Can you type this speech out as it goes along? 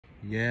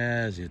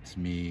Yes, it's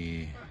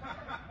me,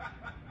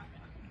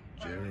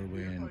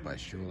 Jerwin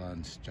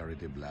Pasyulans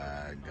Charity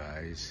Vlog,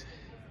 guys.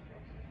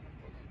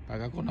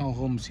 Pag ako na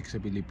homesick sa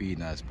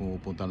Pilipinas,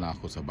 pumupunta lang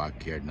ako sa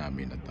backyard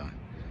namin at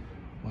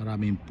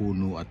maraming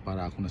puno at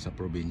para ako nasa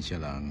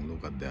probinsya lang.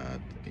 Look at that,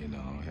 you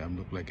know, I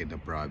look like in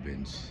the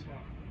province.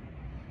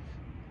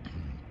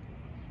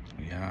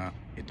 Yeah,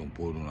 itong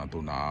puno na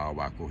to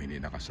naawa ko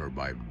hindi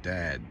nakasurvive,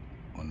 dead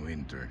on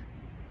winter.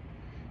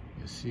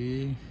 You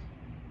see?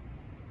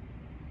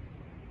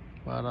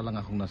 Para lang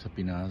akong nasa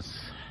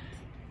Pinas.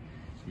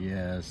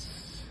 Yes,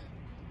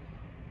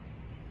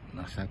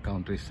 nasa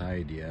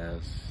countryside.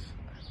 Yes,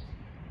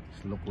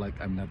 it look like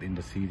I'm not in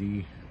the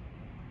city.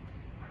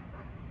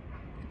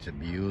 It's a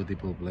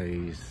beautiful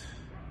place.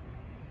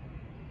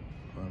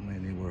 For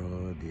my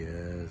neighborhood.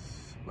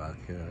 Yes,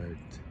 backyard.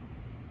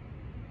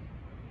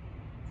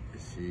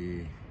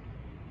 You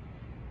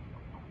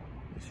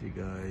see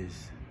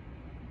guys,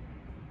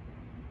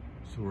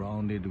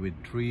 surrounded with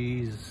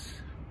trees.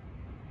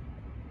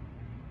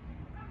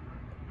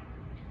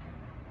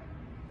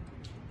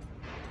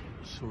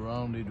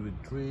 Surrounded with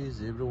trees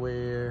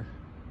everywhere.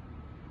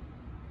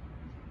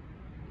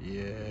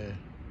 Yeah,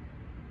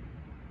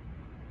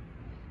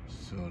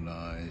 so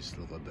nice.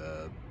 Look at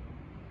that.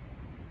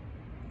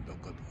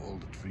 Look at all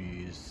the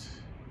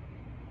trees.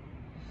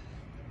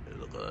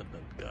 Look at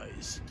that,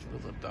 guys.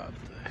 Look at that.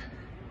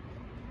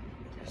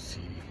 You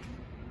see.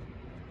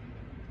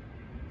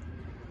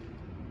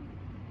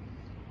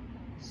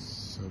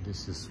 So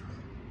this is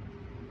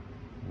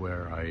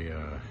where I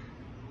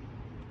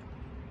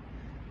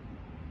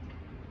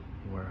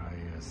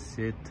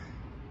sit,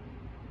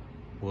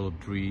 full of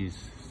trees.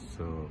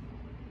 So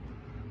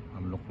I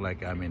look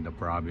like I'm in the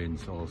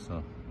province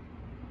also.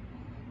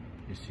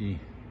 You see,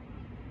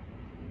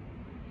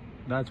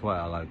 that's why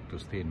I like to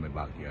stay in my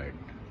backyard.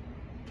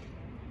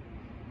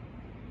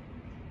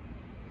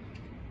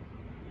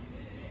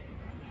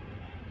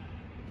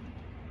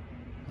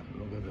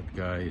 Look at that,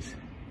 guys.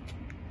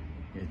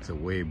 It's a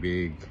way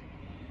big,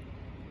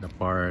 the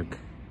park.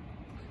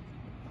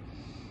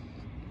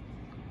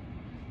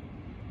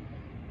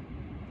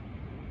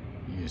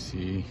 You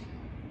see,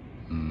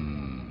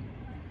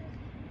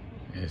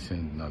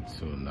 isn't that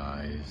so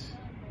nice?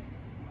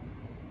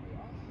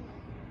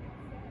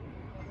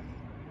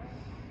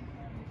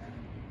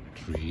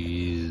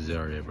 Trees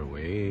are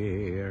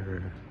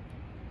everywhere.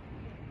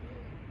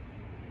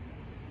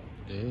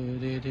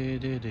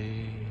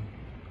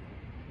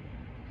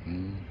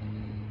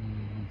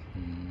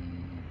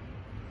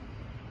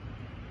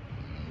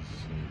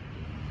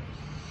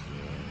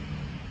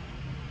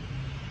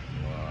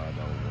 What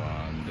a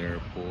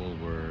wonderful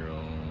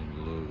world.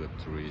 Look at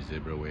trees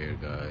everywhere,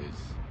 guys.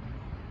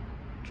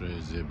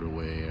 Trees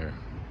everywhere.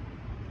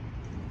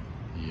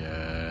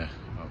 Yeah,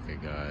 okay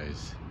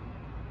guys,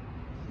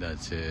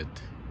 that's it.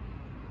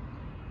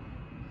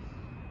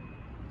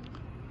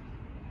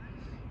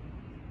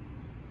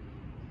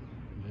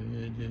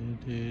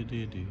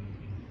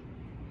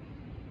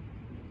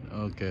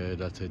 Okay,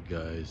 that's it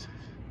guys.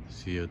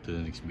 See you to the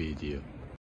next video.